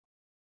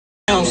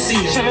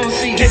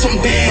seat. Get some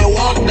bed,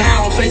 walk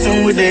down, face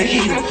him with that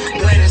heater.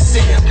 Let it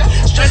sit.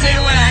 Stressing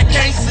when I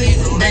can't sleep.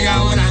 Bang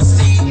out when I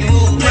see you.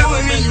 Play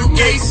with me, you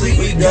can't sleep.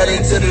 We got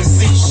into the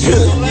seat. You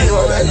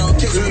know that no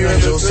kiss me in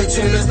your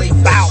section. Let's say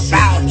bow,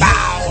 bow,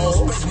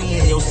 bow. Express me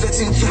in your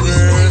section too.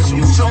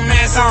 You your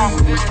man song.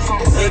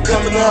 They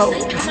coming out.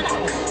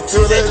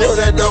 So they know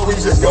that though we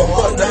just gon'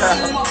 fuck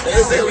down.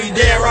 They say we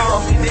dead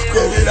wrong.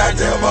 Cause we not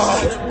them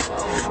all.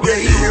 Yeah,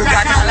 you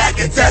got I like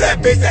it. Tell that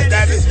bitch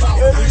that is.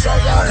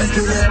 Let's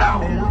do that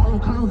out.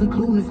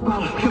 Including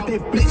spouse. Put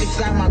that bitch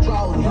inside my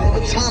drawers.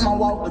 Every time I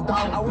walk the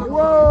dog.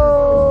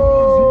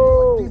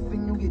 Whoa!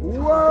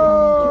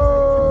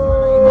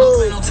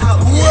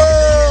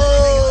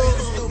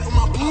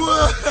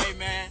 Hey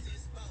man,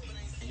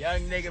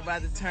 young nigga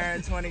about to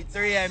turn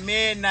 23 at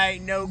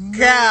midnight. No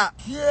cap.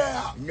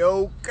 Yeah.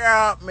 No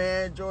cap,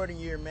 man. Jordan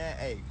year, man.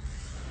 Hey,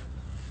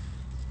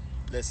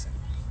 listen,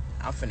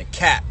 I'm finna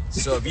cap.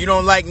 So if you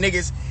don't like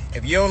niggas,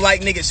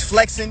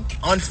 flexing,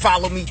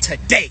 unfollow me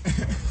today.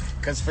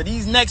 Cause for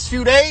these next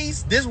few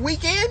days, this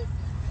weekend,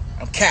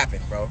 I'm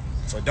capping, bro.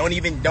 So don't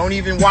even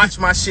watch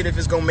my shit if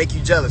it's gonna make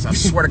you jealous. I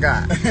swear to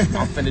God,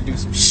 I'm finna do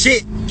some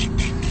shit.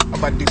 I'm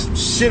about to do some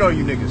shit on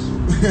you niggas.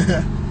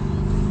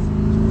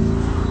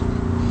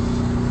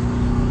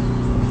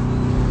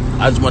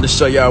 I just want to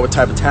show y'all what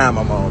type of time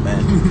I'm on,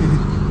 man.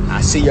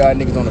 I see y'all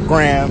niggas on the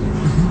gram,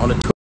 on the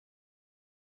Twitter.